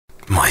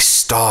My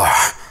star.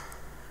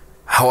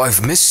 How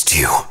I've missed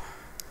you.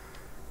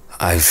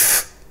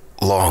 I've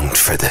longed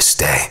for this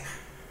day,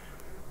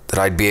 that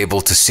I'd be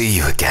able to see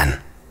you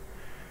again.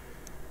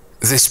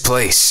 This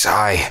place,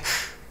 I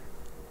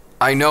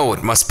know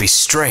it must be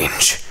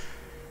strange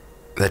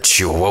that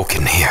you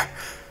awoken here.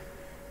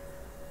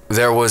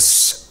 There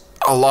was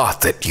a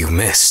lot that you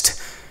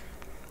missed,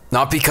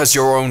 not because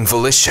your own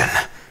volition.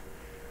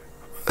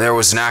 There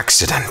was an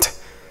accident,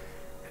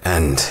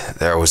 and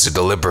there was a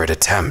deliberate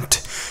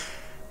attempt,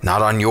 not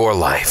on your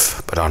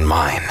life, but on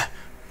mine.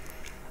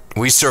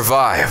 We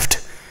survived,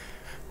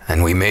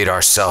 and we made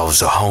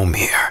ourselves a home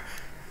here,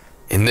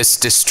 in this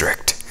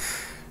district,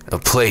 a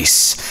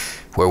place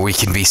where we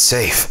can be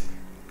safe.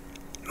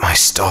 My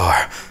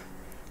star,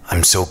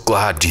 I'm so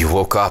glad you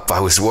woke up. I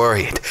was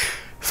worried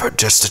for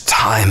just a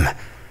time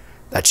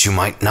that you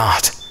might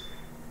not.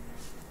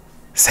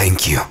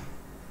 Thank you.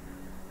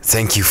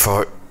 Thank you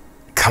for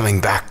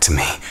coming back to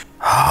me.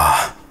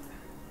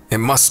 It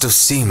must have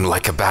seemed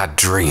like a bad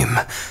dream.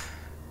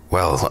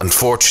 Well,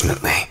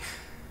 unfortunately,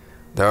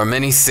 there are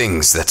many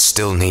things that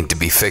still need to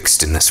be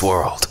fixed in this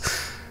world.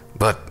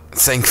 But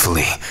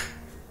thankfully,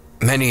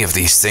 many of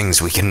these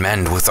things we can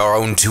mend with our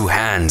own two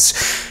hands,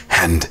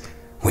 and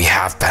we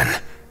have been.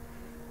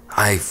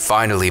 I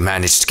finally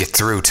managed to get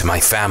through to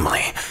my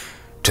family,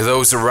 to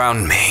those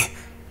around me,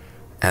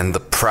 and the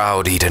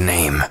proud Iida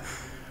name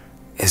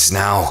is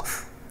now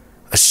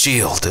a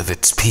shield of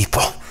its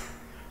people.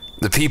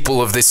 The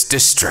people of this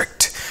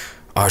district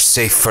are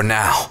safe for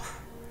now,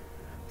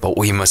 but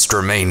we must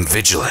remain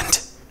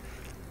vigilant.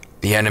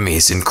 The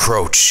enemies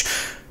encroach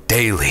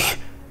daily.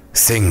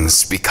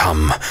 Things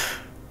become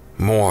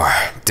more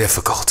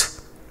difficult.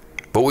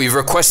 But we've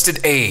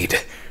requested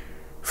aid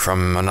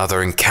from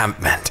another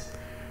encampment.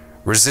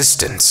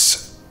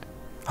 Resistance.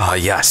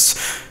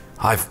 Yes.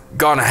 I've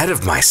gone ahead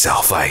of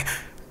myself. I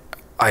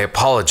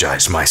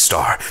apologize, my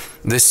star.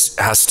 This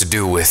has to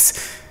do with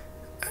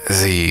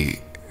the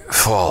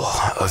fall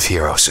of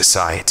Hero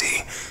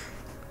Society.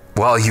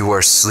 While you were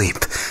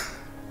asleep,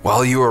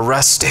 while you were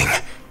resting,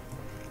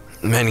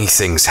 many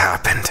things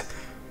happened.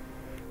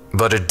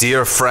 But a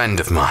dear friend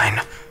of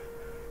mine,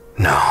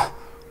 no,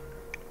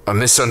 a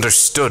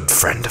misunderstood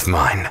friend of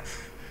mine,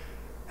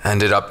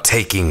 ended up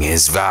taking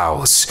his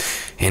vows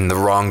in the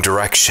wrong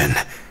direction.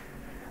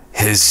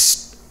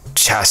 His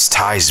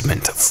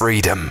chastisement of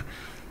freedom,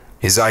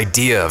 his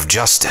idea of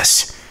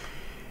justice.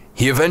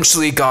 He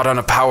eventually got on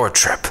a power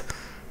trip.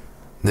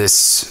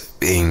 This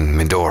being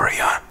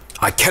Midoriya.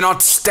 I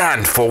cannot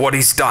stand for what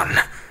he's done,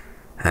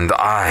 and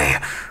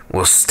I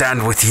will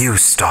stand with you,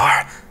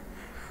 Star.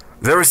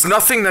 There is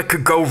nothing that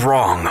could go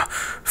wrong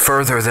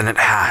further than it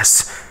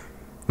has.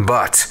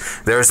 But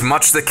there is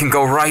much that can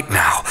go right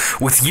now.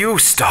 With you,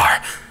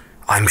 Star,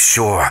 I'm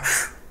sure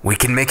we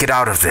can make it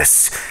out of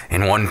this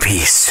in one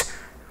piece.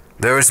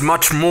 There is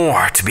much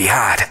more to be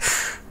had,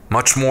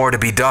 much more to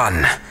be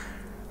done.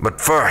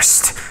 But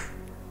first,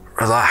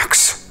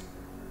 relax.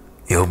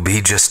 You'll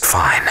be just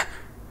fine.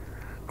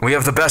 We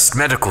have the best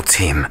medical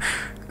team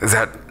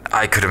that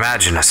I could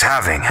imagine us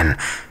having, and,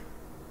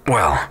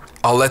 well,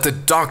 I'll let the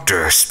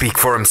doctor speak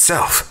for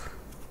himself.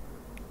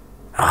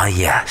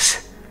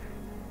 Yes.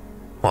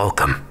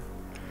 Welcome.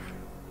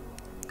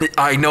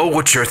 I know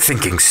what you're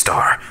thinking,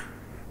 Star,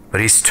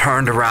 but he's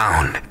turned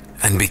around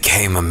and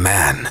became a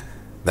man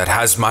that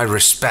has my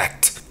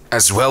respect,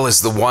 as well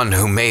as the one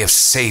who may have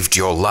saved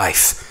your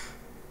life,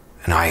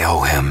 and I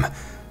owe him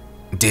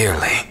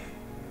dearly.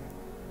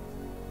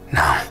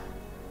 No,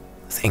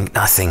 think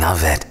nothing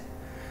of it.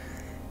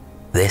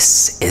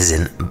 This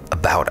isn't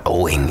about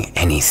owing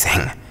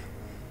anything.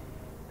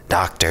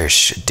 Doctors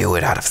should do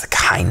it out of the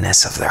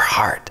kindness of their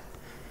heart.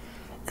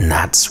 And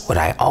that's what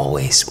I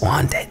always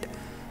wanted.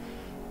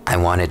 I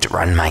wanted to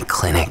run my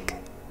clinic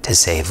to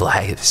save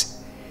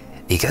lives.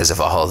 Because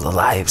of all the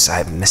lives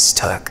I've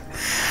mistook,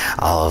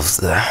 all of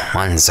the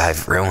ones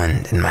I've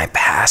ruined in my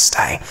past,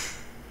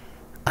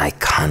 I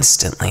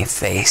constantly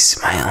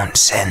face my own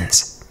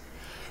sins.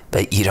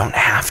 But you don't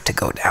have to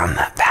go down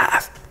that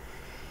path.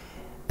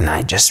 And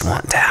I just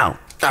want to help.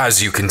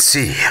 As you can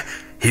see,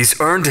 he's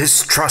earned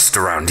his trust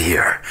around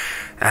here.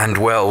 And,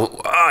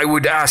 well, I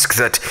would ask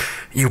that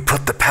you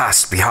put the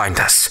past behind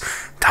us.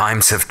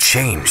 Times have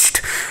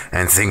changed,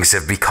 and things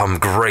have become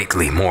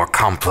greatly more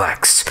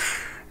complex.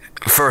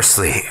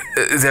 Firstly,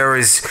 there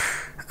is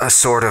a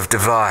sort of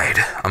divide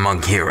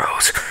among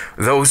heroes.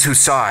 Those who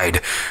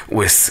side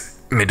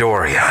with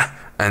Midoriya,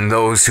 and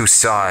those who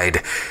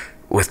side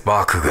with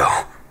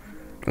Bakugo.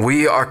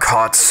 We are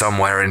caught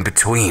somewhere in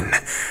between,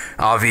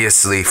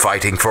 obviously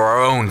fighting for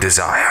our own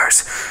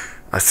desires.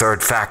 A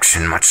third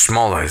faction much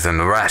smaller than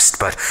the rest,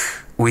 but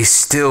we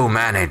still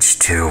manage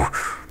to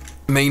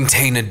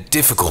maintain a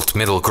difficult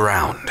middle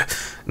ground.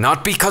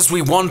 Not because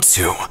we want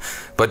to,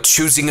 but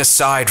choosing a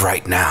side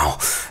right now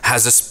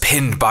has us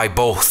pinned by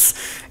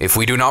both. If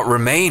we do not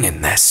remain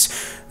in this,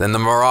 then the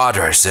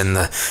Marauders and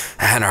the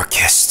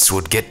Anarchists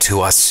would get to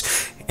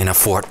us in a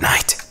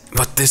fortnight.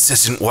 But this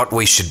isn't what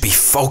we should be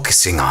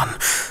focusing on,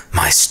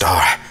 my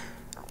star.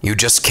 You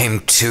just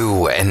came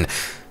to, and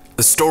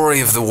The story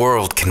of the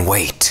world can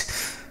wait.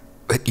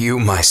 But you,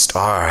 my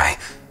star,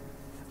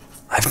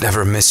 I've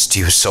never missed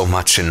you so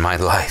much in my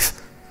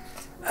life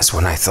as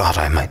when I thought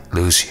I might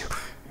lose you.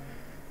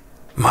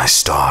 My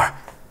star,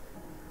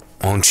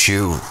 won't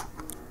you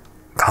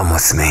come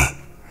with me?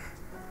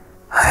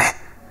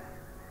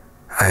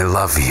 I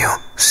love you,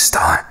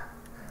 star.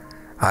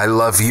 I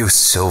love you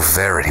so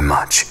very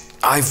much.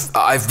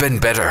 I've been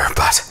better,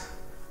 but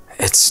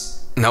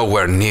it's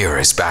nowhere near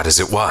as bad as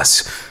it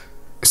was.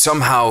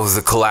 Somehow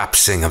the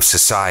collapsing of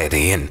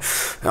society and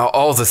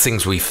all the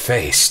things we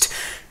faced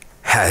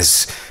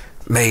has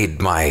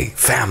made my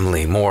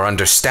family more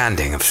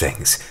understanding of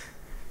things.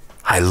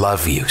 I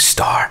love you,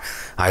 Star.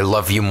 I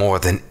love you more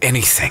than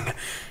anything,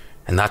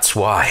 and that's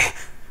why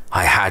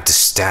I had to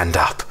stand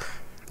up.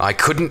 I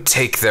couldn't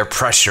take their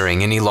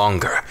pressuring any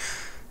longer.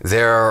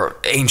 Their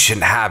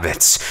ancient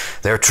habits,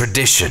 their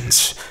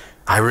traditions,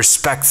 I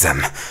respect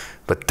them,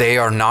 but they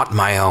are not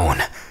my own.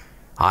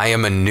 I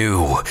am a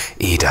new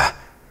Iida,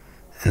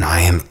 and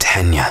I am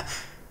Tenya,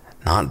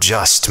 not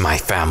just my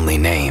family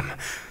name.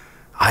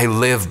 I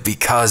live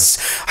because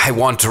I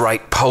want to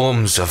write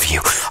poems of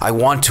you. I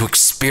want to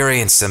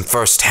experience them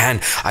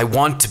firsthand. I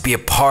want to be a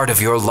part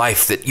of your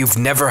life that you've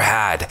never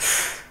had,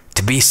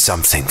 to be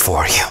something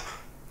for you.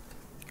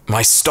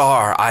 My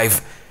star,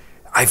 I've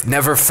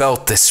never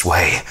felt this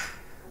way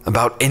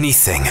about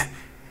anything.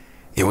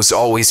 It was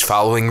always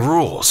following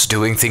rules,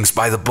 doing things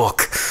by the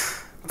book.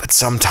 But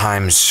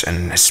sometimes,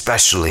 and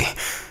especially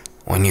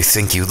when you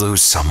think you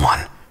lose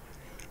someone,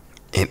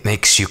 it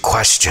makes you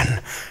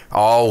question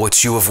all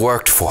which you have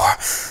worked for,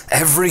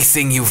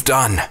 everything you've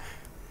done.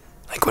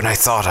 Like when I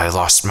thought I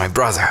lost my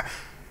brother,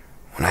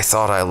 when I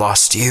thought I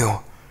lost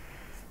you.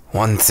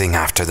 One thing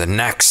after the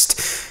next,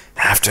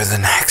 after the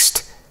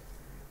next.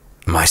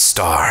 My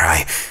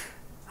star,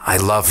 I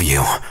love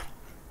you,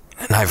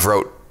 and I've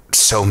wrote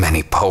so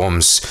many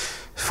poems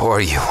for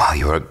you while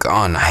you were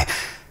gone. I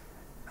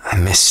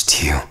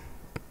missed you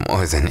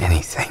more than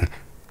anything.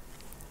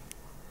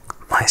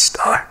 My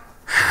star,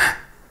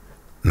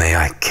 may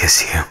I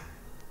kiss you?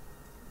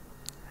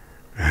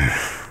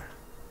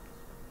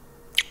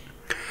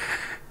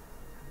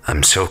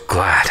 I'm so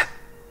glad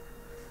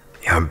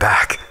you're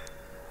back.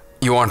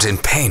 You aren't in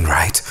pain,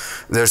 right?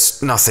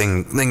 There's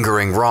nothing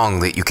lingering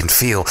wrong that you can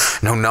feel.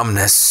 No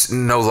numbness,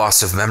 no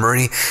loss of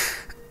memory.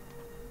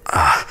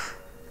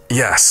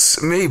 Yes,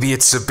 maybe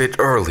it's a bit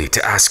early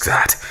to ask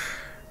that.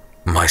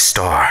 My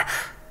star,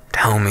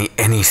 tell me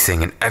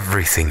anything and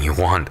everything you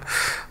want,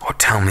 or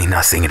tell me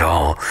nothing at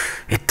all.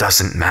 It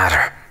doesn't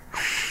matter.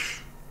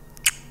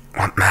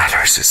 What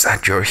matters is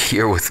that you're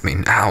here with me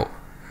now.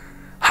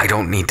 I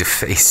don't need to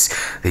face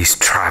these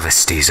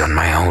travesties on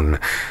my own.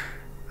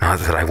 Not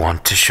that I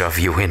want to shove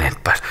you in it,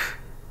 but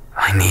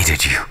I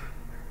needed you.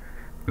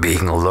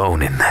 Being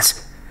alone in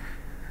this.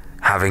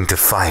 Having to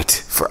fight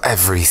for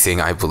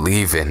everything I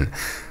believe in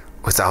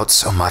without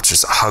so much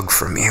as a hug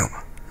from you.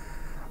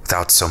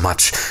 Without so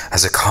much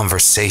as a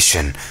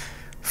conversation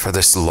for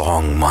this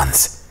long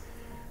month.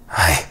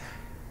 I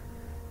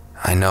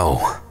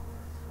know.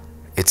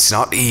 It's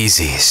not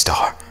easy,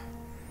 Star.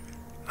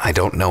 I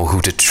don't know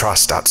who to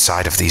trust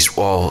outside of these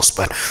walls,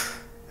 but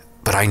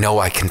I know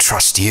I can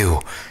trust you.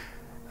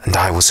 And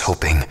I was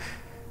hoping,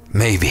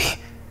 maybe,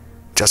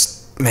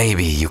 just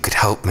maybe you could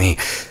help me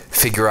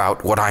figure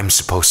out what I'm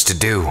supposed to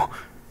do.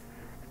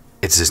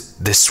 Is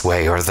it this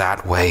way or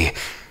that way,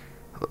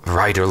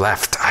 right or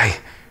left? I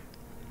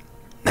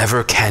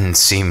never can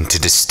seem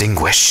to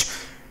distinguish.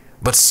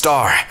 But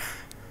Star,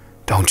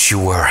 don't you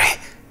worry.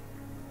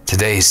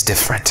 Today's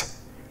different.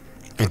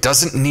 It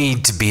doesn't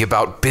need to be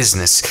about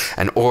business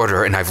and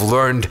order, and I've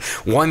learned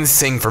one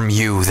thing from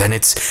you, then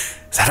it's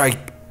that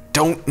I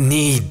don't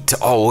need to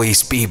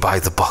always be by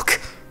the book.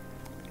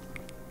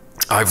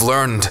 I've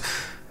learned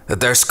that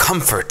there's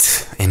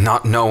comfort in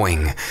not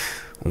knowing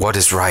what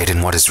is right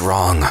and what is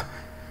wrong.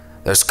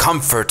 There's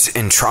comfort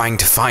in trying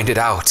to find it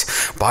out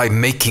by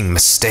making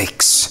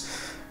mistakes.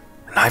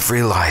 And I've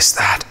realized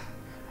that,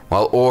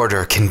 while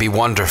order can be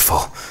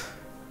wonderful,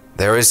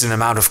 there is an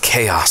amount of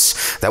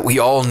chaos that we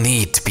all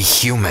need to be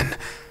human.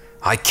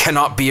 I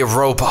cannot be a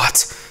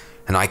robot.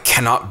 And I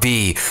cannot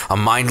be a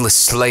mindless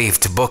slave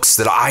to books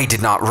that I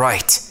did not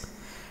write.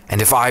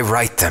 And if I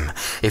write them,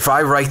 if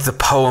I write the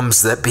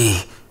poems that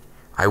be,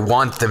 I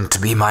want them to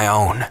be my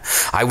own.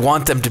 I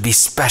want them to be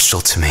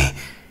special to me.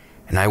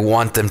 And I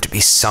want them to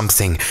be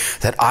something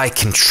that I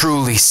can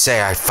truly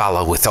say I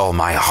follow with all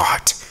my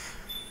heart.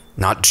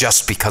 Not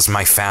just because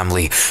my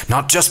family,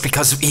 not just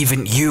because of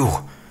even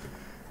you.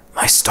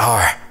 My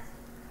star,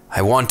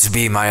 I want to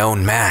be my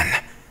own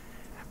man.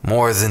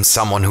 More than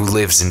someone who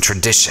lives in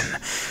tradition.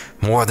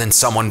 More than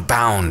someone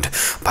bound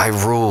by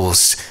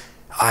rules.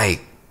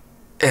 I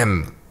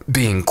am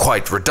being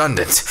quite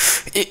redundant.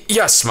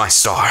 Yes, my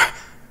star.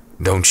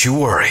 Don't you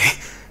worry.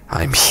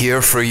 I'm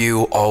here for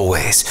you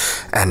always.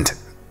 And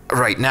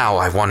right now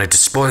I wanted to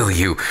spoil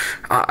you.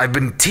 I've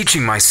been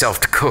teaching myself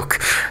to cook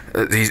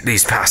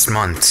these past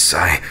months.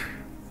 I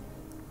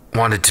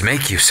wanted to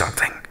make you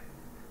something.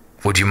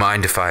 Would you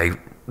mind if I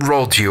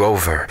rolled you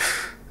over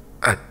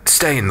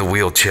stay in the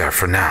wheelchair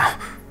for now.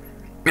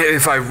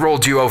 If I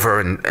rolled you over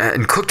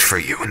and cooked for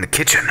you in the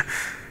kitchen.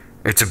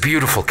 It's a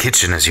beautiful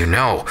kitchen, as you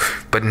know,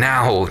 but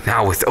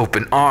now with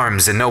open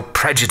arms and no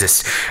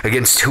prejudice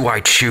against who I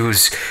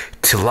choose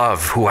to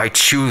love, who I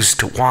choose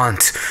to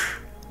want.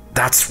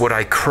 That's what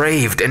I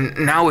craved, and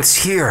now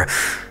it's here.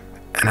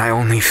 And I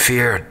only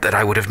feared that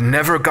I would have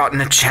never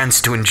gotten a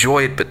chance to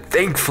enjoy it, but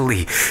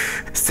thankfully,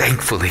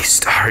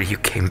 Star, you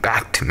came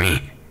back to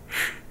me.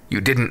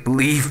 You didn't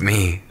leave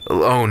me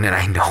alone, and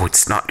I know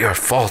it's not your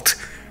fault.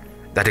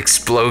 That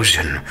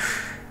explosion,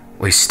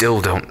 we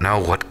still don't know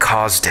what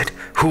caused it,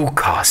 who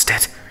caused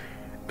it,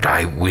 but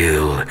I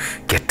will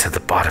get to the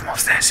bottom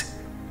of this.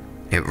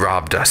 It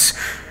robbed us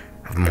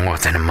of more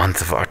than a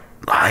month of our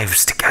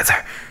lives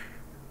together.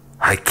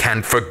 I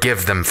can't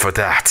forgive them for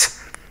that.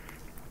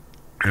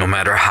 No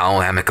matter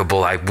how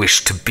amicable I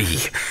wish to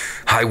be,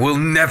 I will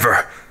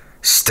never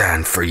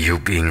stand for you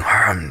being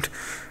harmed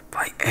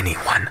by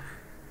anyone.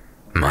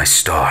 My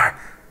Star,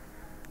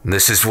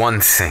 this is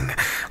one thing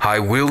I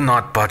will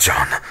not budge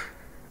on.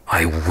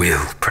 I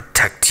will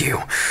protect you,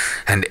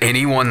 and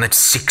anyone that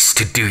seeks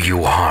to do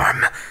you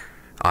harm,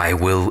 I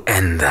will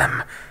end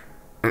them.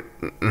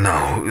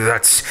 No,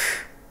 that's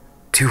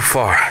too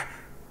far.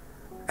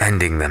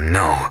 Ending them,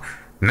 no.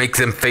 Make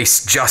them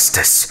face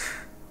justice.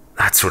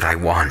 That's what I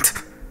want.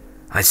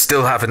 I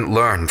still haven't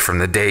learned from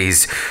the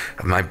days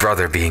of my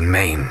brother being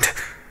maimed.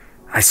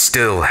 I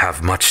still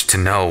have much to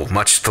know,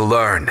 much to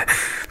learn,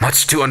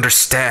 much to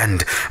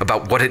understand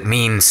about what it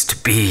means to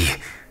be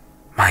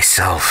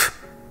myself.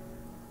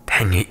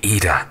 Tenya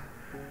Iida,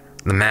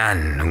 the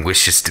man who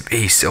wishes to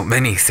be so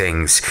many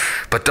things,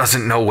 but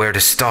doesn't know where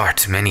to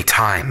start many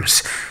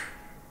times.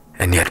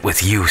 And yet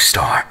with you,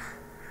 Star,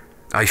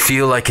 I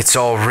feel like it's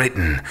all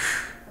written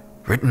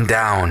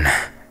down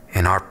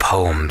in our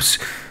poems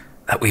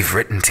that we've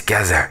written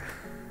together.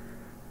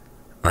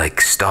 Like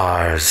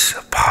stars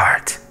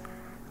apart,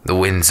 the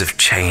winds of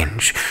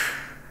change,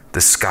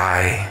 the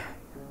sky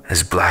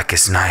as black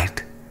as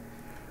night,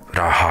 but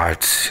our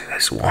hearts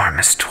as warm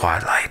as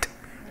twilight.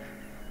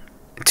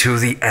 To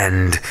the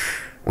end,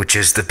 which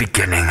is the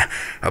beginning,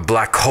 a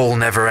black hole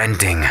never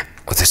ending,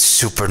 with a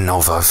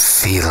supernova of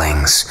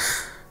feelings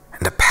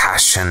and a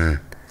passion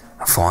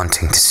of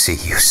wanting to see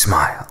you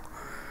smile.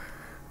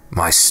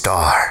 My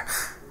Star,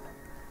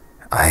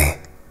 I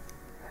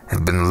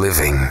have been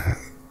living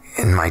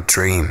in my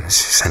dreams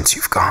since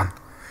you've gone,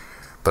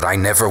 but I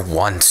never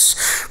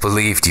once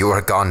believed you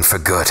were gone for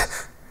good.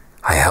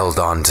 I held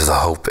on to the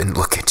hope, and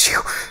look at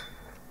you.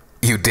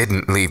 You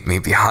didn't leave me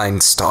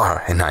behind,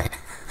 Star, and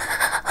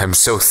I'm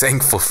so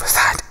thankful for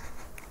that.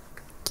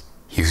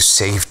 You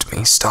saved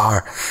me,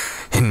 Star,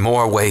 in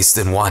more ways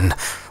than one,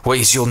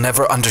 ways you'll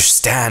never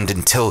understand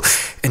until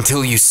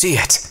you see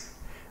it.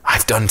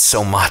 I've done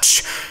so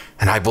much,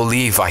 and I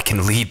believe I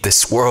can lead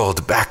this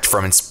world back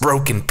from its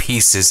broken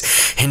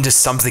pieces into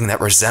something that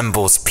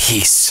resembles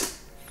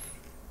peace.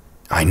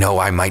 I know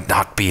I might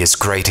not be as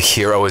great a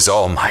hero as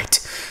All Might,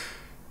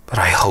 but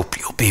I hope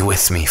you'll be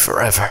with me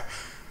forever.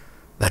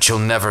 That you'll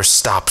never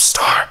stop,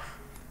 Star.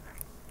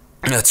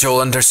 That you'll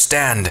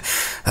understand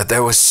that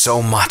there was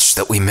so much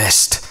that we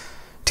missed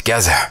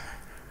together.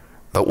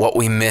 But what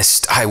we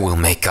missed, I will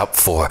make up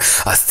for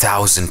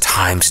 1,000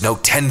 times, no,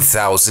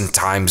 10,000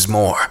 times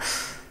more.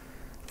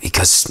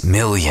 Because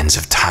millions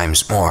of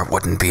times more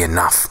wouldn't be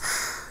enough.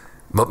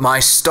 But my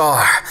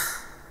Star,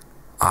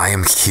 I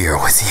am here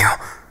with you.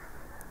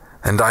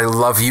 And I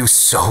love you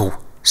so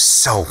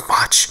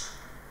much.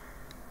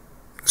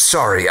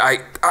 Sorry,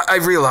 I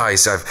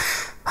realize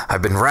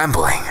I've been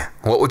rambling.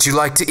 What would you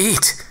like to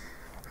eat?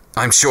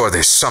 I'm sure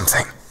there's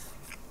something.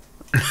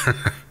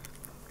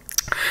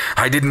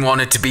 I didn't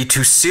want it to be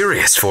too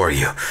serious for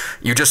you.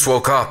 You just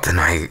woke up and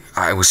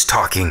I was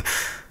talking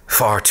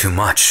far too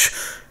much.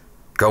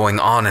 Going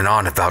on and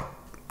on about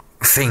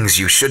things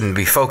you shouldn't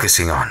be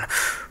focusing on.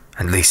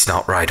 At least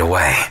not right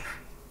away.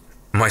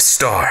 My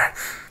Star,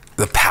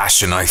 the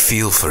passion I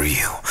feel for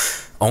you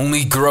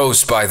only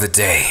grows by the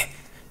day.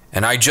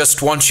 And I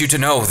just want you to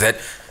know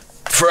that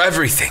for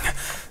everything,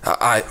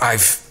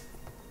 I've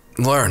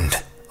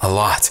learned a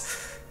lot.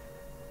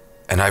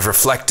 And I've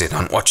reflected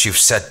on what you've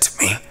said to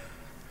me.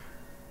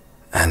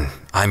 And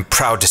I'm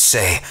proud to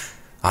say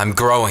I'm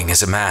growing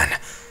as a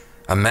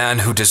man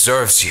who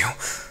deserves you.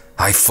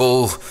 I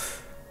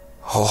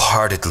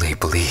wholeheartedly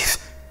believe,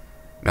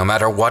 no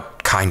matter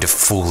what kind of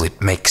fool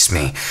it makes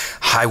me,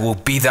 I will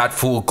be that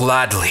fool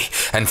gladly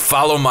and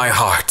follow my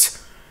heart.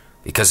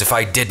 Because if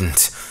I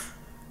didn't,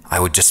 I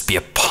would just be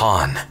a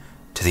pawn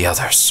to the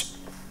others.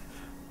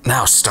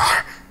 Now,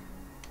 Star,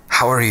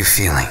 how are you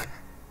feeling?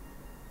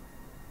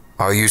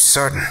 Are you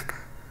certain?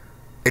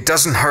 It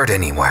doesn't hurt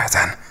anywhere,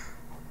 then.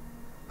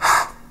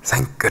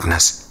 Thank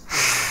goodness.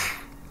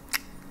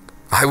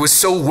 I was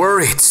so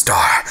worried,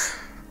 Star.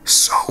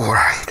 So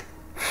worried.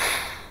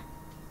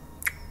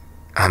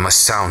 I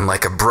must sound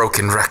like a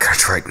broken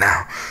record right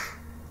now.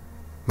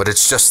 But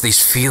it's just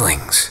these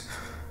feelings.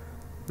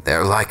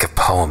 They're like a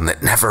poem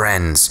that never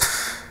ends.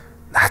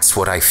 That's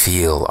what I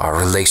feel our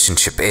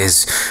relationship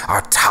is,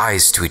 our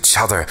ties to each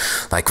other,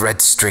 like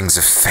red strings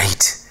of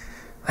fate,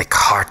 like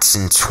hearts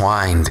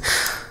entwined,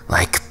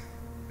 like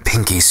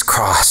pinkies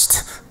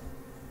crossed.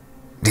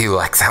 Do you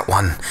like that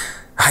one?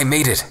 I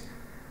made it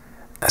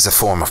as a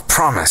form of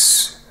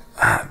promise,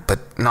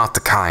 but not the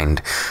kind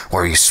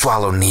where you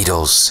swallow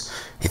needles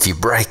if you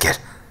break it,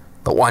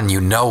 but one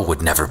you know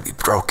would never be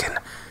broken.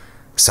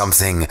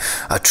 Something,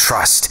 a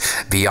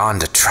trust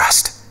beyond a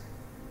trust.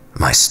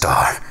 My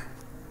star,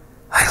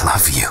 I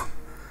love you.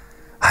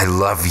 I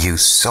love you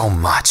so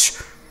much.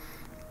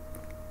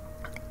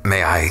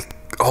 May I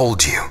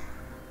hold you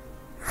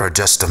for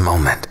just a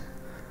moment?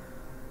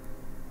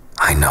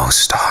 I know,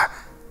 star.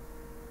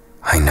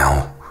 I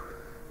know.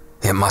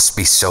 It must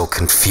be so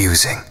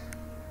confusing.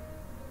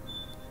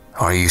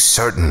 Are you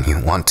certain you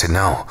want to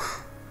know?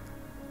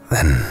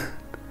 Then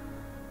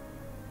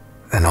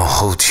I'll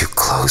hold you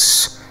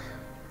close,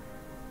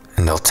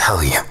 and I'll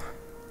tell you.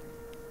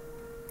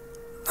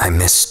 I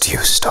missed you,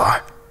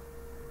 Star.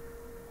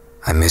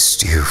 I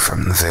missed you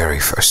from the very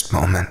first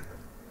moment.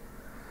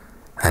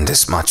 And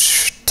as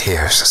much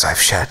tears as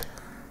I've shed,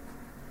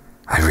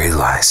 I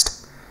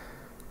realized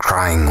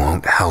crying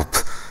won't help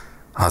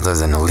other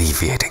than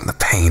alleviating the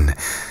pain,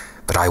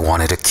 but I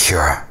wanted a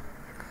cure,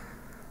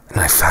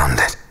 and I found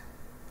it.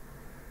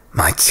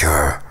 My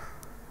cure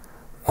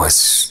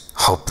was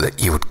hope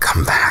that you would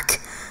come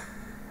back.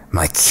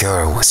 My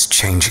cure was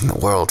changing the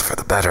world for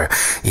the better,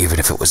 even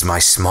if it was my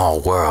small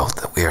world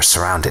that we are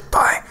surrounded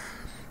by.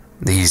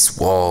 These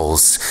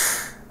walls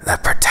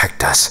that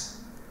protect us,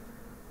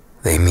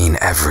 they mean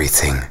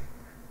everything.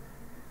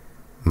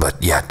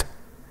 But yet,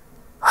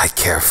 I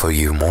care for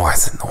you more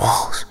than the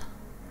walls.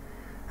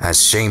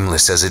 As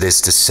shameless as it is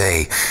to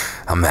say,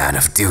 a man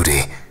of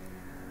duty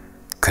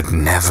could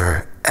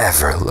never,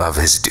 ever love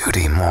his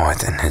duty more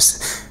than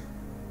his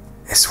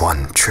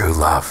one true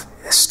love,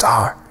 his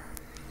star.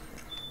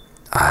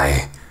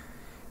 I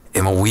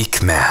am a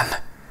weak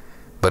man,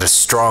 but a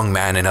strong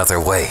man in other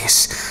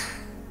ways.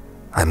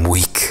 I'm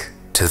weak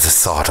to the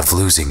thought of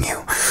losing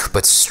you,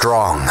 but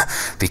strong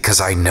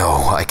because I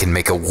know I can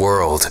make a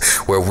world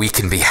where we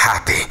can be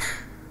happy,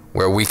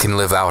 where we can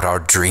live out our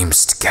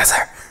dreams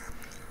together.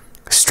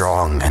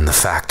 Strong in the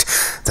fact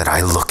that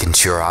I look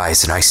into your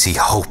eyes and I see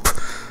hope.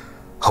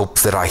 Hope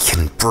that I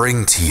can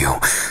bring to you,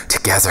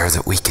 together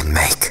that we can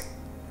make.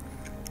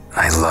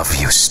 I love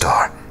you,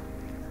 Star.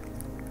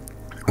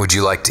 Would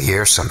you like to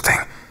hear something?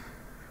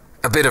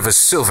 A bit of a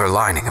silver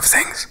lining of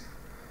things.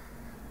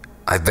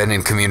 I've been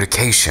in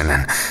communication,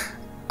 and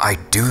I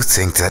do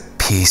think that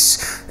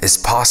peace is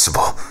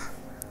possible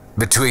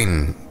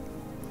between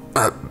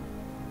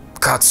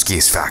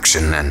Katsuki's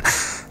faction and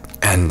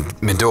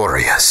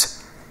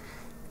Midoriya's.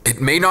 It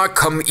may not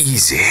come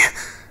easy.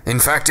 In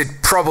fact,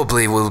 it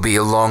probably will be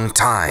a long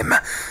time,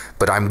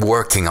 but I'm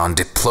working on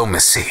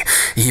diplomacy,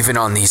 even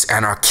on these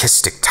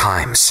anarchistic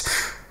times.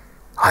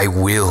 I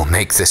will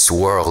make this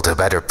world a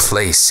better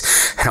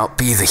place, and I'll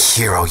be the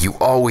hero you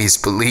always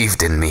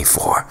believed in me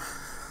for.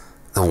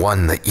 The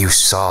one that you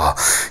saw,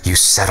 you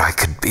said I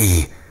could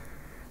be.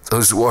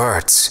 Those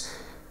words,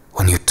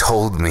 when you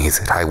told me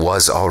that I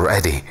was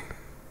already,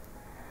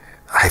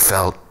 I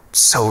felt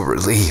so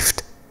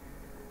relieved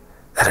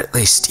that at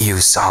least you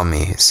saw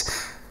me as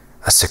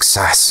a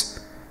success.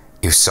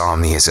 You saw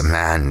me as a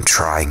man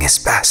trying his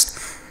best.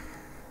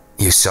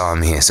 You saw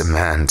me as a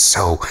man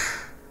so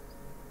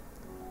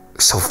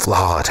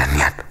flawed, and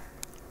yet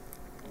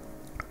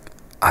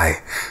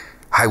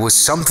I was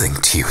something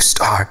to you,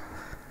 Star.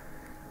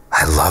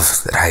 I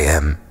love that I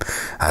am.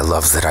 I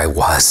love that I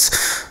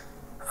was.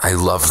 I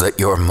love that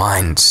you're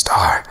mine,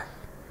 Star.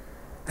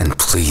 And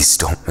please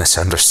don't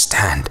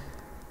misunderstand.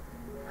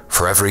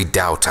 For every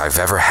doubt I've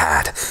ever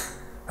had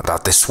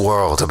about this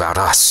world, about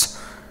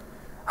us,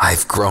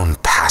 I've grown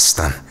past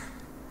them.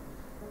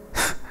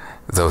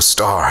 Though,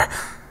 Star,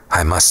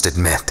 I must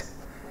admit,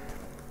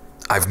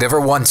 I've never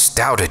once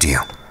doubted you.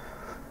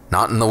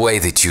 Not in the way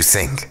that you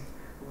think.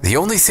 The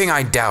only thing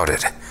I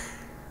doubted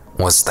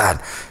was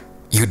that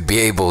you'd be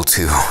able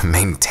to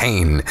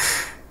maintain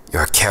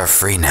your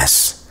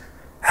carefreeness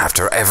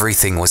after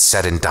everything was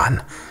said and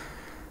done.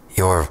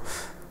 Your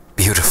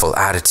beautiful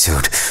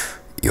attitude,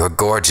 your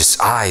gorgeous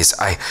eyes,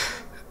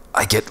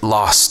 I get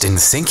lost in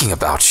thinking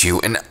about you,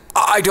 and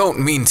I don't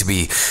mean to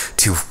be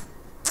too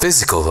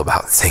physical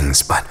about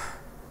things, but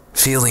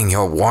feeling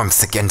your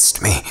warmth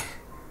against me,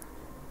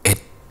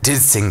 it did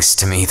things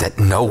to me that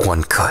no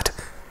one could.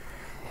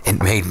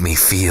 It made me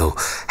feel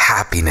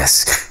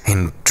happiness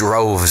in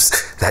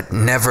droves that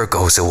never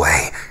goes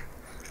away.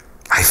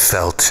 I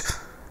felt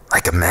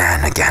like a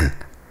man again,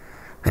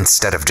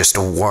 instead of just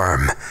a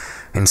worm,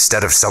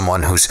 instead of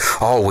someone who's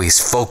always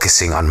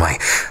focusing on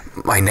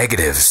my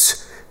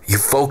negatives. You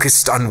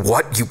focused on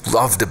what you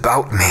loved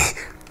about me,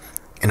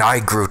 and I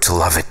grew to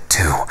love it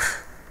too.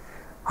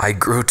 I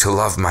grew to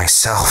love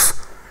myself,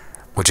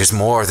 which is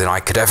more than I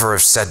could ever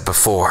have said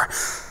before.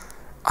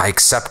 I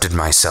accepted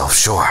myself,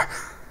 sure,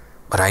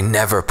 but I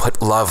never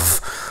put love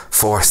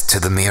forth to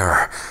the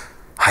mirror.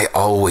 I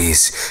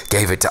always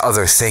gave it to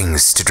other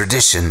things, to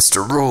traditions, to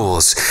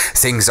rules,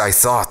 things I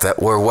thought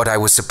that were what I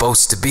was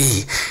supposed to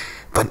be.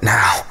 But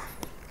now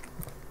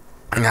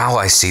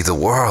I see the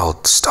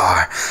world,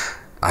 Star.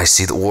 I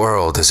see the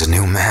world as a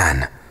new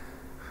man.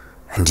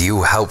 And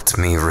you helped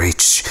me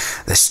reach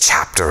this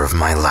chapter of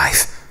my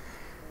life.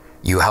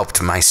 You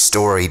helped my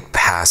storied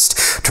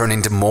past turn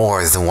into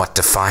more than what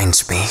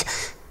defines me.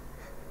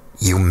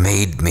 You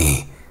made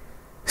me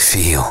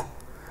feel.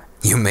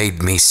 You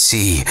made me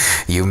see.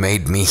 You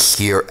made me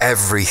hear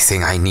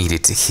everything I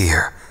needed to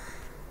hear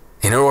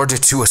in order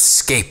to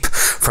escape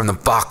from the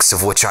box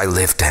of which I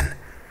lived in.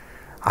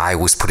 I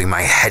was putting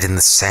my head in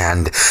the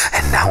sand,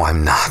 and now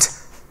I'm not.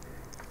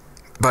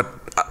 But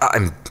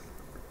I'm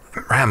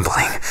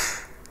rambling.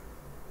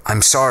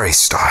 I'm sorry,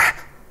 Star.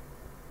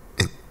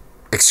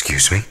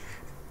 Excuse me?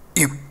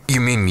 You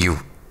mean you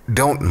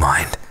don't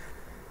mind?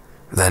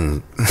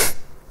 Then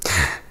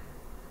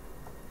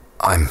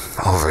I'm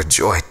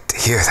overjoyed to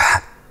hear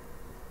that.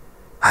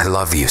 I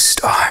love you,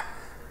 Star.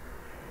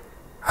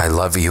 I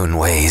love you in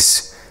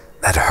ways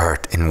that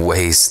hurt, in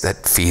ways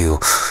that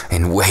feel,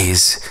 in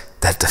ways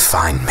that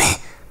define me.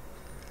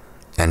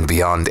 And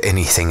beyond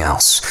anything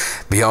else,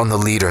 beyond the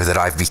leader that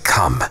I've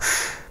become,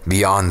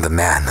 beyond the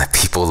man that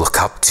people look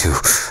up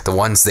to, the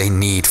ones they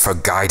need for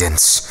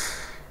guidance,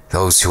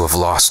 those who have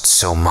lost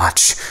so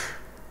much,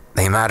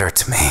 they matter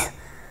to me,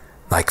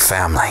 like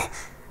family.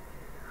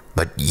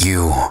 But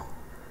you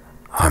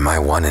are my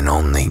one and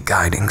only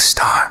guiding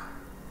star.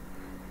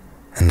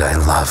 And I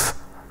love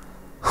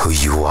who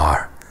you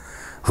are,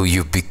 who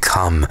you've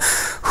become,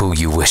 who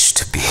you wish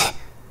to be,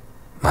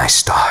 my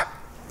star.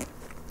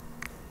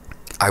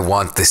 I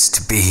want this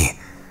to be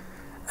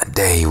a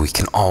day we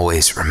can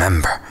always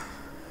remember,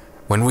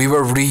 when we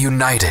were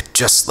reunited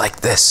just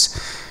like this,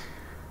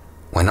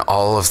 when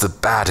all of the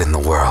bad in the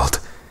world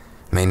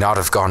may not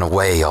have gone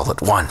away all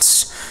at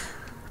once,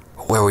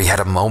 where we had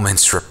a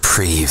moment's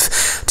reprieve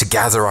to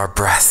gather our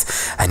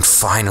breath and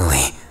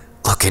finally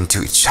look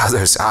into each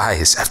other's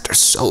eyes after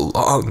so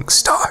long,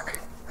 Star,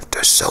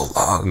 after so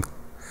long.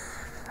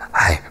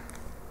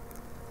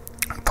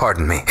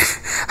 Pardon me,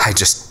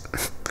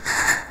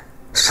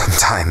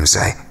 sometimes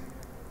I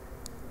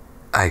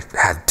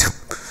had to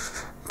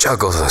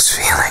juggle those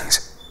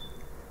feelings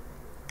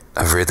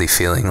of really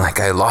feeling like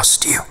I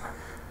lost you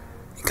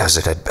because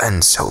it had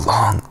been so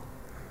long.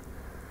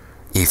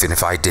 Even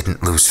if I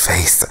didn't lose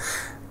faith,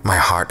 my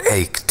heart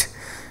ached.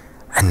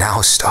 And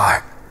now,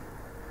 Star,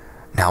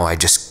 now I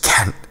just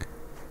can't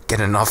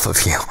get enough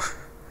of you.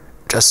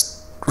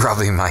 Just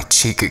rubbing my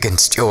cheek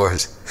against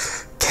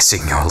yours,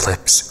 kissing your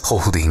lips,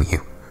 holding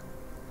you.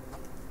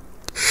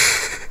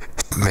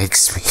 It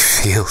makes me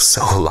feel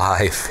so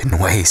alive in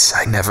ways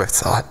I never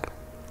thought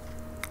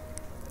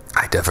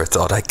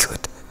I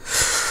could.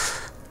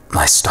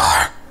 My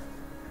Star,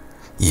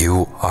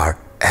 you are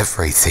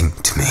everything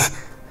to me.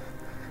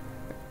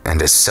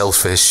 And as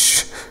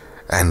selfish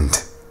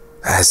and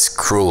as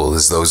cruel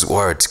as those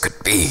words could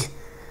be,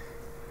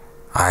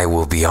 I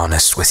will be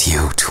honest with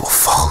you to a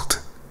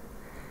fault.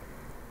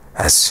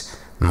 As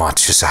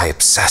much as I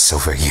obsess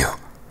over you,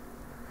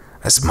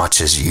 as much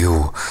as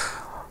you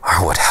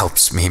are what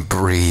helps me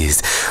breathe,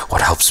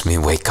 what helps me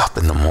wake up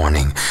in the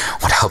morning,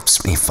 what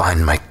helps me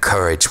find my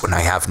courage when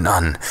I have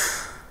none,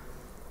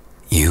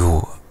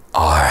 you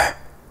are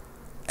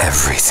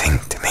everything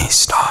to me,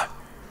 Star.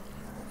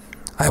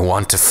 I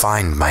want to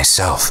find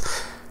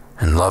myself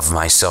and love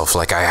myself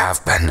like I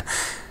have been,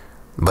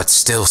 but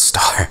still,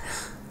 Star,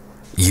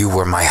 you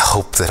were my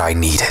hope that I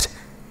needed,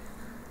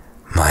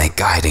 my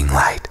guiding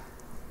light.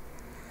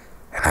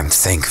 And I'm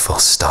thankful,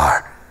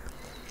 Star,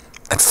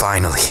 that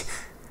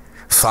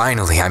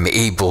finally I'm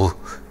able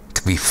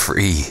to be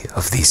free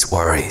of these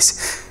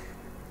worries.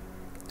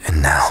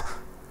 And now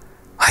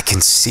I can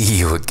see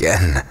you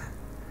again.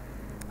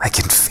 I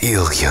can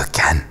feel you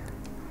again.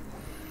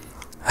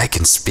 I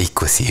can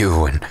speak with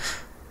you and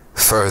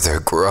further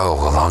grow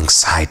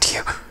alongside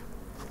you.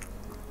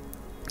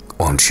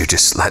 Won't you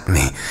just let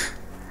me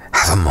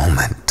have a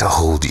moment to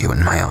hold you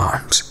in my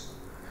arms?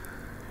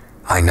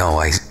 I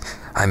know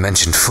I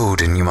mentioned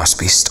food and you must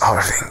be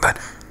starving, but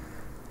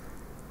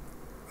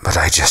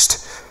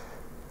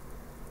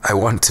I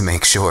want to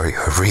make sure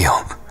you're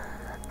real.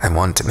 I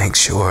want to make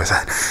sure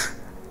that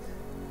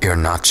you're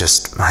not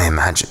just my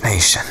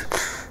imagination,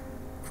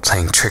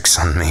 playing tricks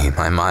on me,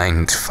 my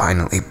mind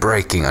finally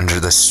breaking under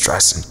the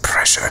stress and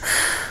pressure.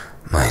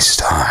 My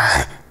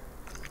Star,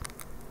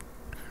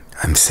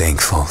 I'm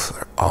thankful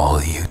for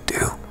all you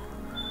do.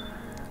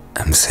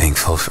 I'm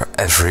thankful for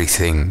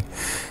everything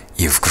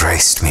you've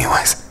graced me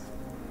with.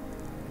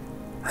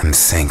 I'm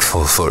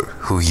thankful for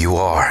who you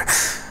are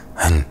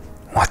and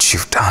what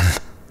you've done.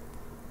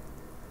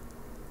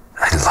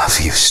 I love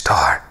you,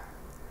 Star.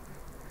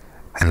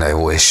 And I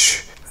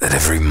wish that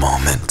every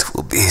moment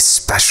will be as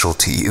special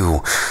to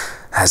you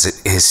as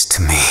it is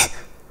to me.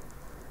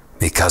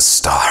 Because,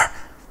 Star,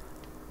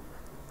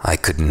 I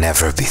could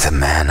never be the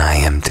man I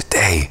am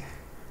today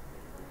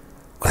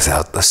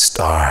without the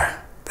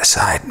star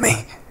beside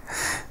me,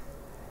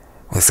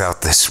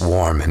 without this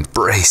warm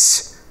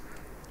embrace,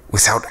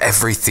 without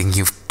everything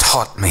you've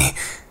taught me,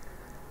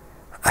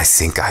 I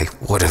think I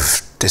would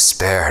have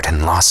despaired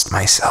and lost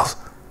myself.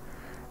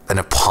 Been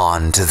a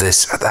pawn to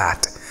this or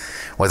that.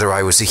 Whether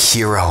I was a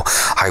hero,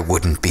 I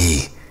wouldn't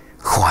be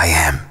who I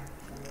am.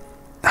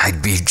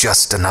 I'd be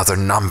just another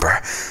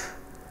number.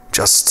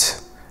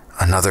 Just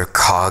another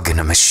cog in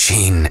a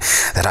machine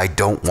that I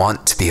don't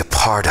want to be a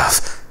part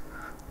of.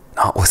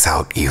 Not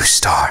without you,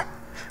 Star.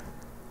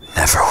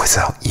 Never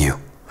without you.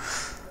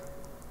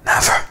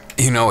 Never.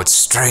 You know, it's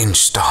strange,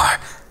 Star.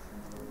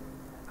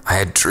 I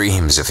had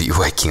dreams of you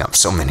waking up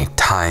so many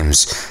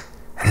times,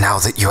 and now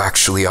that you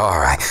actually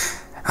are,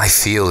 I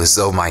feel as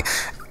though my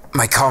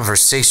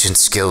conversation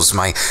skills,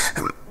 my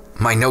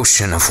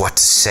notion of what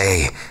to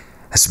say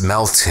has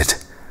melted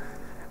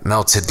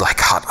like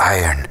hot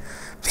iron,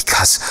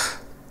 because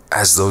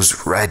as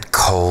those red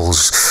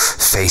coals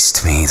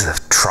faced me, the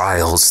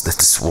trials that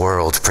this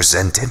world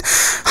presented,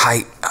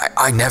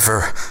 I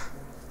never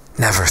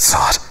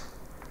thought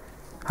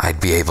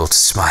I'd be able to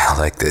smile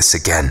like this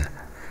again.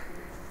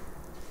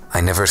 I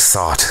never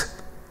thought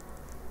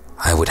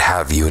I would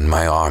have you in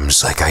my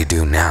arms like I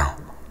do now.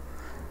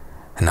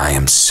 And I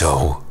am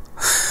so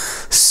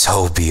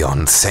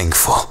beyond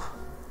thankful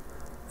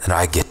that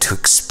I get to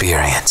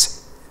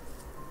experience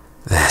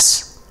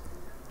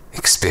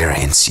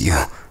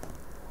you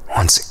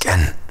once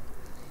again.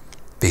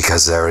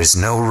 Because there is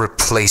no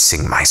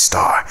replacing my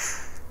Star.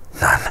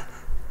 None.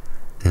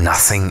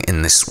 Nothing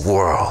in this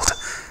world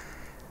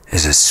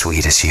is as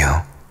sweet as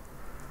you.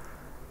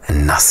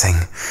 And nothing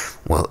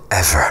will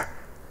ever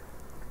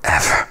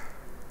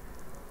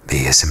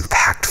be as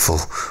impactful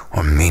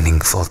or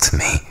meaningful to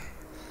me.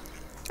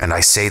 And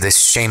I say this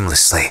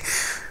shamelessly,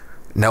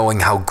 knowing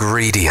how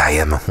greedy I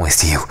am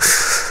with you,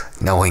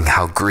 knowing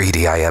how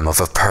greedy I am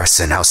of a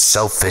person, how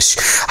selfish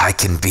I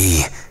can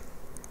be.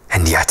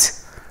 And yet,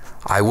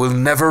 I will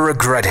never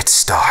regret it,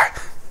 Star.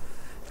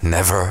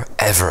 Never,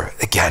 ever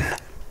again.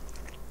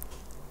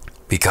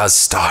 Because,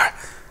 Star,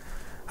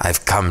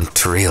 I've come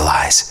to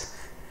realize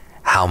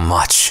how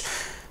much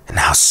and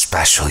how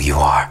special you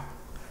are.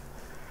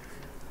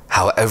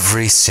 How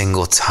every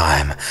single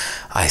time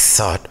I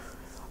thought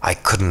I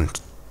couldn't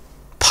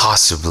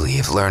possibly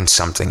have learned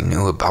something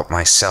new about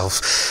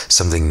myself,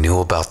 something new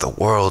about the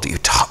world, you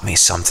taught me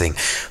something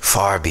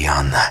far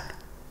beyond that.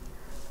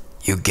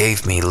 You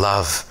gave me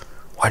love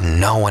where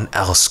no one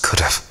else could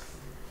have.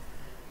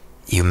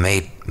 You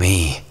made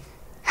me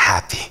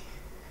happy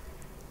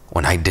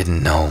when I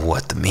didn't know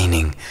what the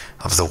meaning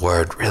of the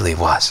word really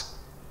was.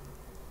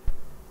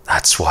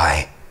 That's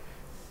why,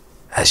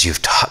 as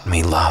you've taught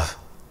me love,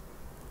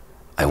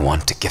 I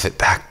want to give it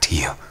back to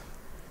you.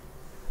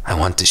 I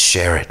want to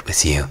share it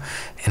with you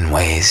in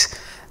ways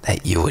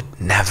that you would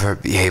never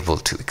be able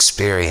to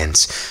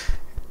experience.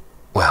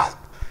 Well,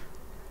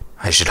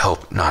 I should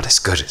hope not as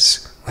good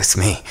as with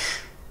me.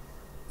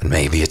 And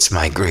maybe it's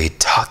my greed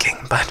talking,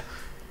 but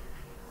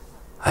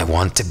I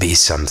want to be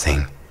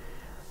someone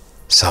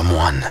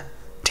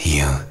to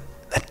you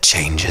that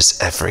changes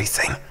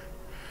everything.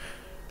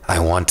 I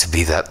want to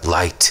be that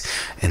light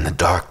in the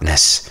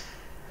darkness,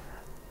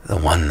 the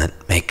one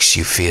that makes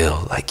you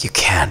feel like you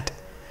can't.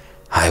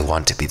 I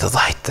want to be the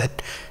light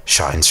that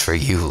shines for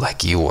you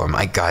like you are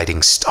my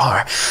guiding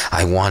star.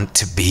 I want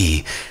to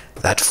be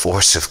that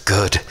force of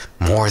good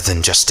more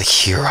than just a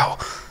hero.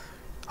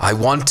 I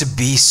want to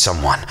be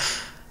someone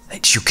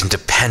that you can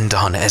depend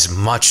on as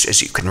much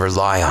as you can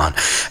rely on,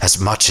 as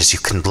much as you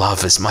can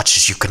love, as much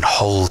as you can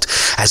hold,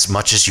 as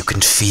much as you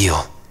can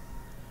feel.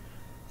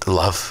 The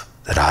love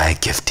that I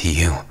give to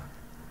you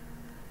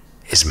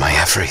is my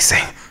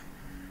everything.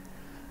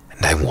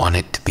 And I want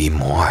it to be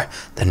more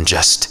than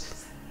just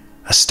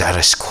a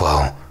status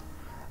quo,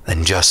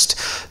 than just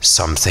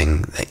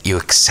something that you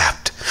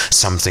accept,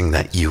 something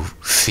that you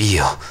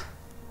feel.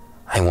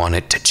 I want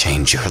it to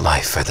change your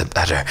life for the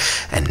better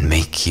and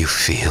make you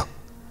feel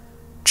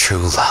true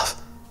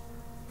love,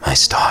 my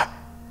star.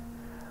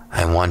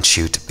 I want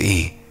you to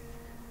be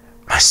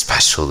my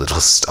special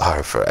little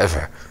star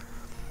forever.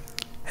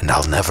 And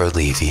I'll never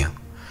leave you,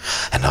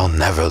 and I'll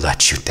never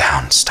let you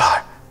down,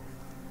 Star.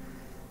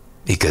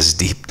 Because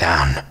deep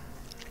down,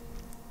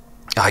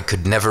 I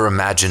could never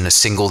imagine a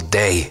single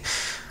day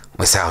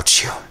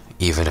without you,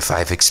 even if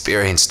I've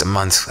experienced a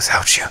month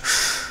without you.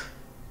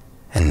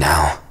 And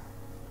now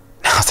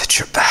that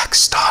you're back,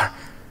 Star,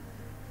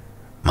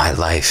 my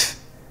life,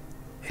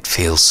 it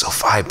feels so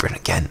vibrant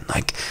again,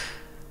 like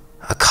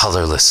a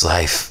colorless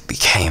life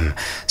became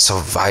so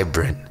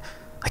vibrant,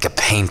 like a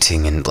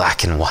painting in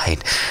black and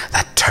white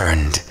that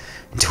turned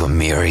into a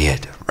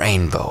myriad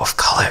rainbow of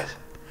colors.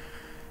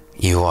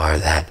 You are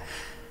that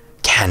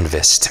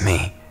canvas to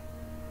me,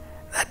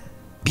 that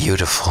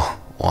beautiful,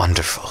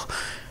 wonderful,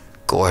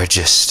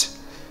 gorgeous,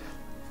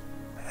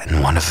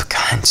 and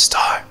one-of-a-kind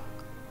star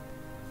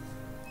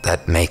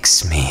that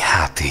makes me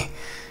happy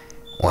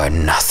where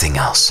nothing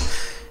else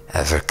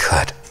ever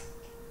could.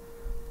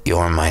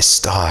 You're my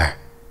star,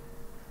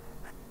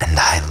 and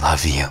I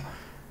love you.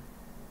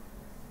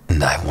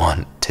 And I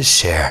want to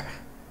share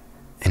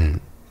in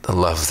the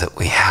love that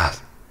we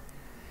have.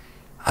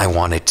 I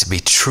want it to be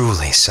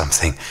truly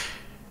something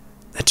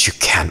that you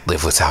can't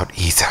live without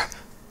either,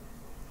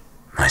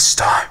 my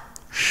star.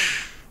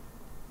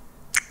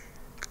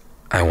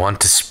 I want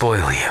to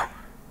spoil you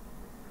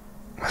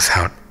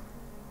without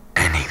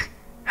any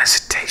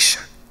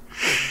hesitation.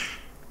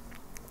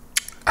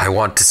 I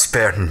want to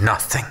spare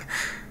nothing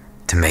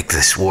to make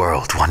this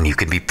world one you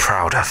can be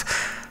proud of,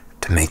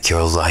 to make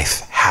your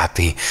life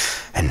happy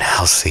and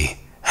healthy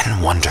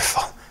and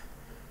wonderful.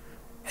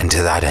 And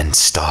to that end,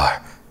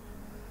 star,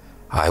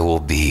 I will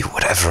be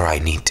whatever I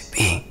need to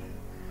be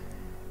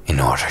in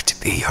order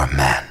to be your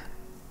man,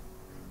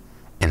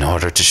 in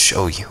order to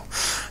show you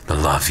the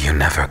love you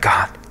never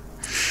got,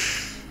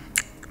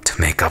 to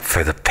make up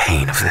for the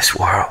pain of this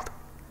world,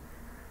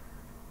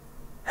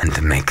 and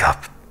to make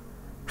up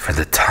for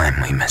the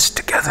time we missed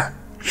together.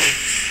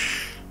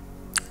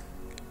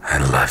 I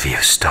love you,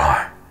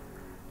 star,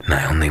 and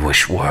I only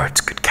wish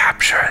words could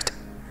capture it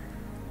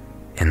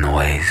in the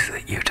ways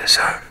that you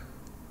deserve.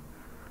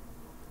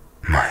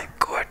 My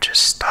gorgeous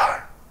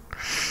star.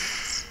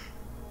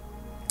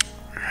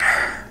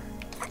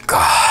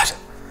 God,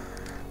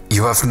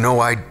 you have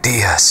no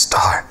idea,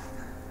 star,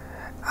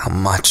 how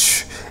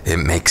much it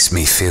makes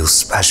me feel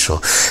special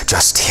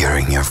just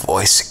hearing your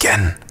voice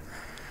again.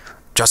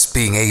 Just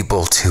being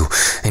able to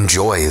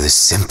enjoy this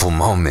simple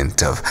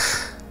moment of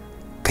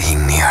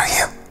being near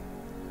you.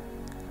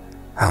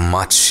 How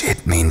much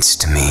it means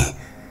to me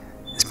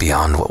is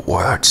beyond what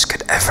words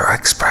could ever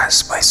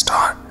express, my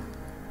star.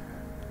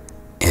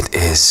 It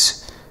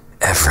is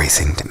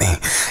everything to me.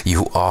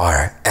 You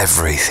are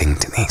everything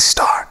to me,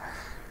 star.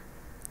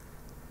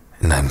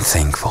 And I'm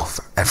thankful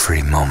for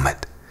every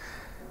moment,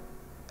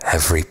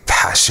 every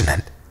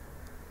passionate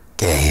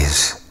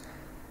gaze,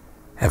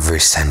 every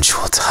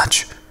sensual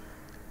touch.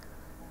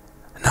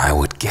 And I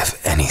would give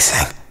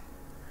anything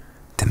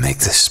to make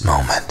this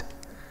moment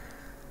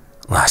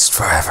last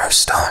forever,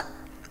 star.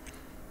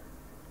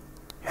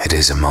 It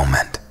is a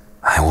moment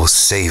I will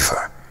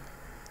savor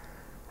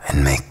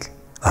and make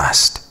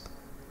last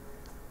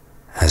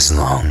as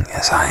long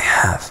as I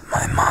have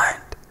my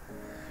mind,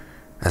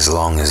 as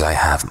long as I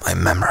have my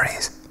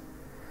memories.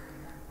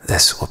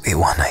 This will be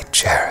one I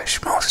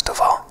cherish most of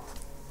all.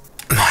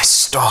 My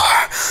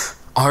star,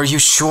 are you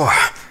sure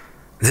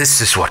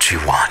this is what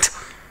you want?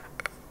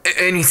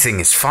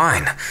 Anything is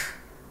fine.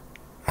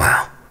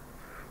 Well,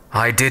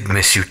 I did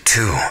miss you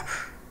too.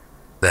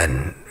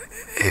 Then,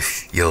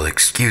 if you'll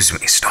excuse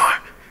me,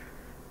 star,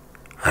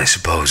 I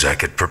suppose I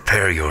could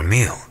prepare your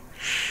meal.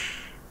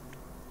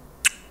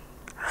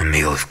 A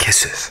meal of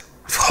kisses,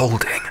 of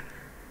holding.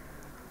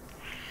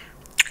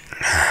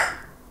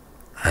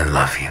 I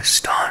love you,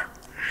 star.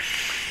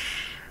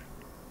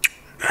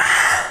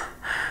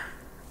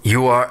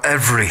 You are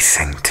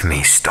everything to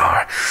me,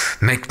 star.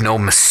 Make no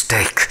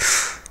mistake.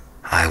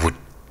 I would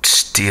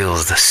steal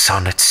the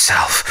sun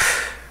itself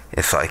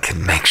if I could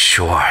make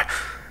sure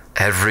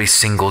every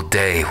single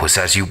day was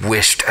as you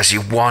wished, as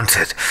you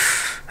wanted.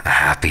 A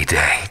happy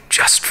day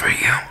just for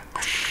you.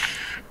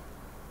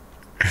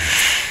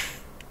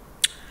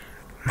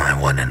 My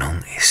one and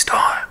only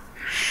star.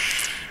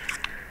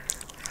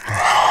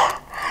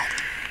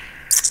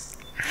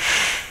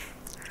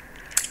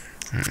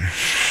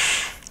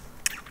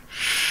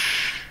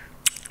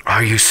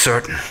 Are you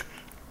certain?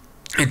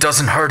 It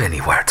doesn't hurt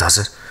anywhere, does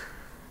it?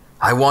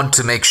 I want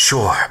to make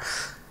sure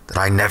that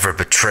I never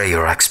betray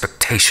your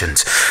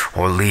expectations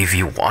or leave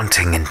you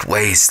wanting in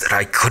ways that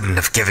I couldn't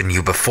have given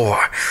you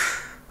before.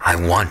 I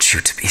want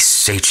you to be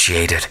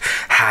satiated,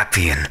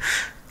 happy, and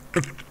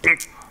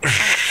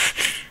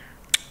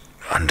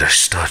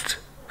understood,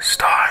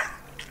 star.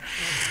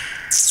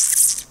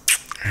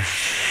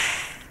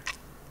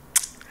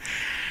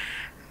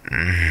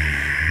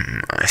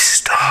 My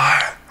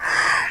star.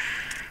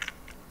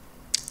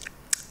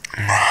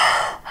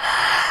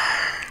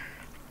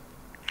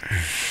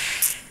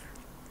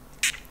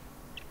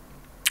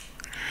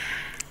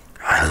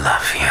 I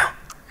love you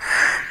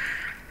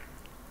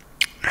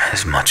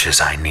as much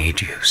as I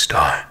need you,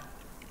 star.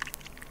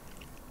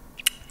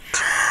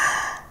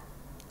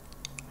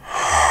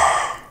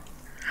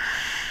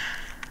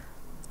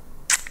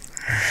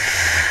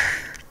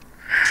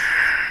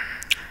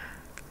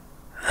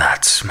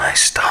 That's my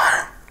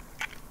star.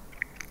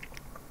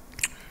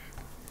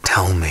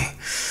 Tell me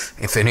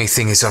if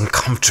anything is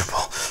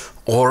uncomfortable,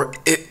 or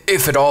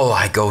if at all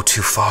I go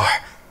too far.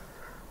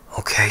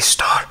 Okay,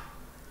 star?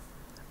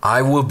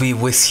 I will be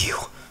with you,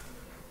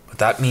 but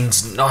that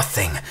means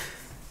nothing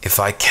if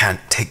I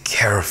can't take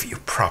care of you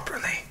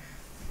properly.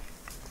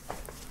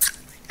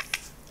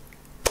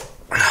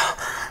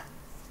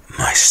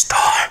 My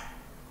star.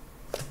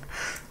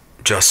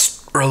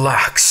 Just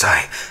relax.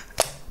 I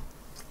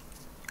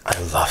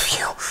love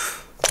you,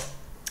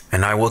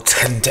 and I will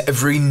tend to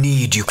every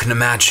need you can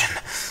imagine,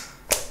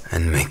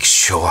 and make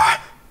sure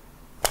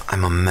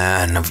I'm a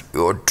man of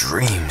your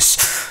dreams,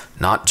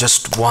 not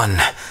just one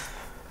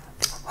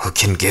who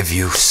can give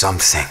you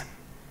something.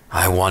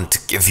 I want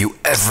to give you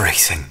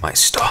everything, my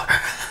star.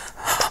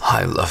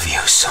 I love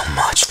you so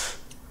much.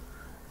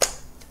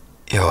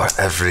 You're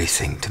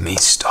everything to me,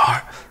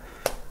 star.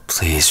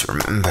 Please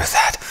remember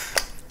that.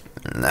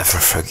 Never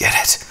forget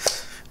it.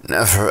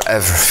 Never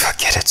ever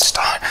forget it,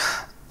 Star.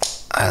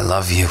 I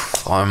love you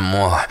far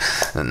more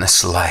than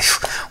this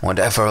life would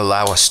ever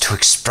allow us to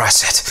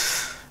express it.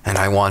 And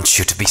I want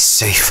you to be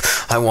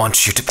safe. I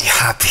want you to be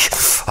happy.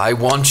 I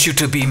want you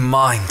to be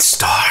mine,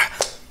 Star.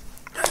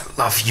 I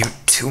love you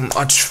too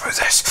much for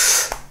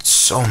this.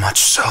 So much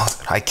so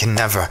that I can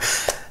never,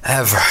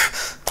 ever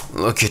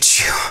look at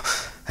you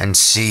and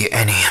see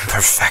any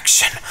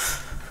imperfection.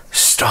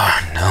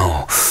 Star,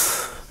 no,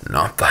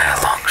 not by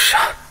a long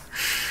shot.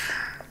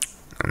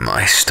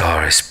 My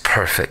Star is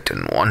perfect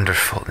and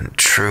wonderful and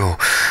true,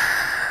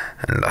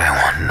 and I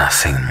want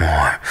nothing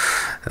more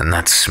than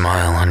that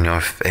smile on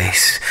your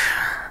face,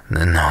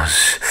 than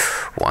those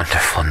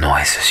wonderful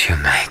noises you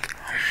make.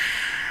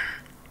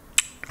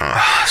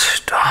 Ah,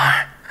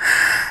 Star,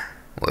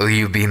 will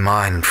you be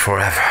mine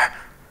forever?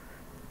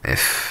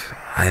 If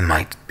I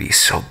might be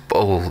so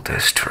bold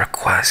as to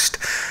request,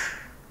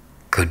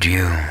 could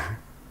you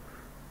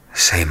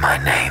say my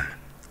name?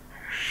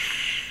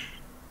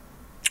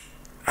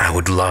 I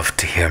would love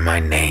to hear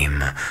my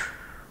name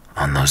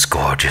on those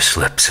gorgeous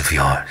lips of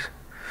yours.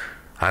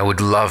 I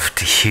would love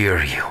to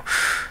hear you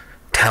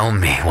tell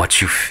me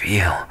what you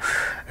feel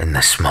in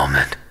this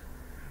moment.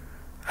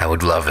 I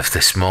would love if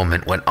this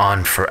moment went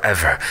on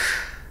forever,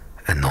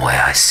 and the way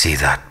I see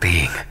that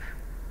being,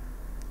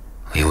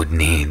 we would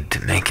need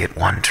to make it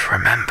one to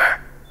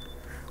remember,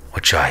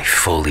 which I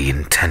fully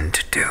intend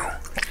to do.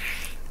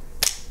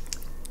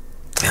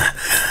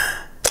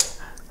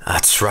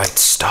 That's right,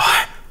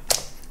 Star.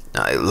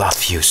 I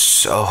love you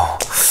so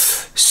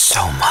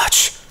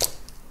much.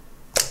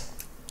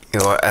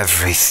 You're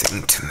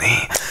everything to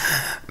me.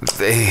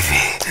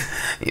 Baby,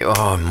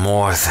 you're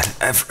more than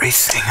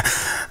everything.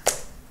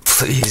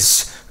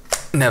 Please,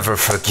 never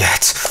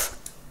forget.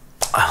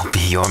 I'll be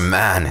your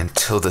man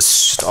until the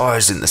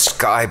stars in the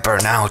sky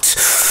burn out.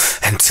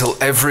 Until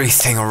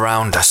everything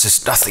around us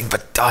is nothing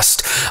but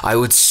dust. I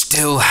would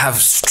still have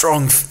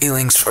strong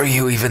feelings for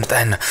you even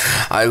then.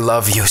 I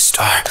love you,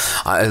 Star.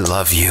 I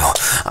love you.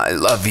 I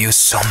love you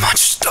so much,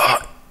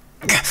 Star.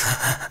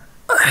 I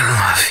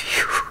love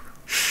you.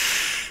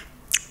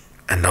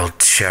 And I'll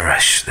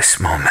cherish this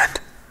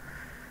moment,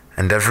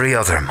 and every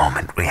other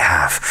moment we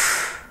have,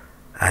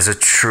 as a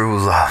true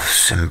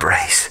love's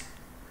embrace.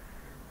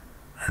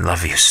 I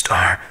love you,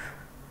 Star.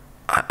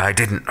 I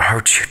didn't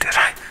hurt you, did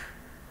I?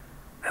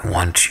 I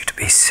want you to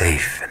be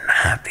safe and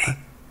happy.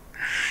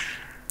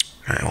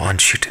 I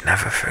want you to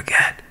never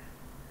forget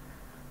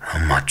how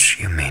much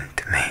you mean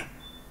to me.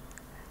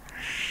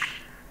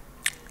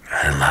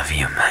 I love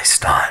you, my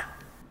Star.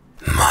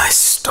 My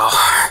Star.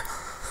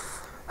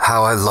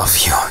 How I love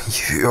you.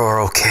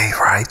 You're okay,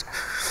 right?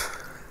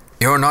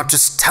 You're not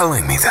just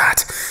telling me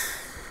that.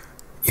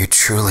 You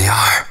truly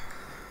are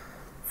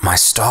my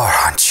Star,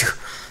 aren't you?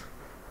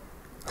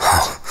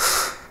 Oh,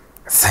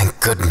 thank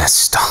goodness,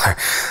 Star.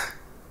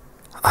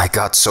 I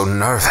got so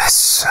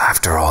nervous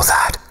after all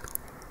that.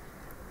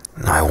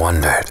 I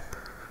wondered,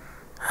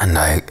 and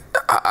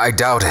I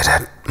doubted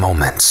at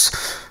moments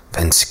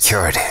of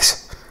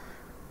insecurities.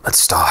 But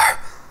Star,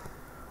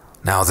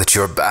 now that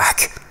you're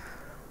back,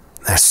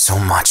 there's so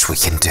much we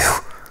can do.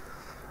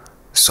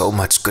 So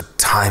much good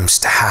times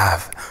to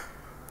have.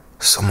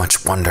 So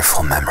much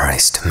wonderful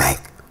memories to make.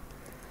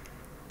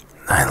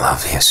 I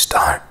love you,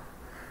 Star.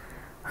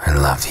 I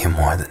love you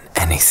more than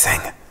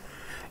anything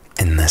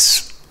in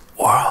this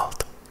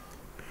world.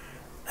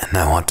 And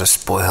I want to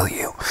spoil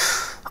you.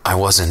 I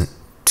wasn't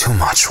too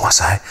much, was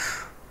I?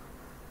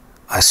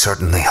 I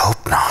certainly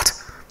hope not.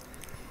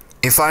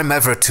 If I'm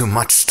ever too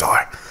much,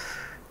 Star,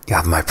 you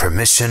have my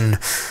permission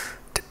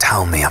to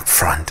tell me up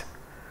front.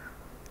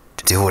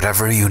 To do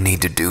whatever you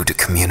need to do to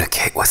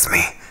communicate with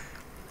me.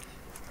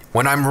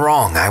 When I'm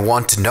wrong, I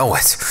want to know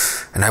it,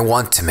 and I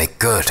want to make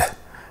good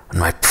on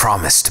my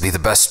promise to be the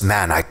best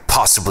man I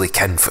possibly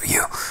can for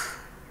you.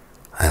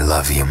 I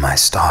love you, my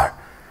Star.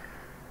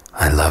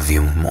 I love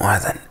you more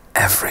than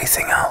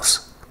everything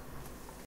else.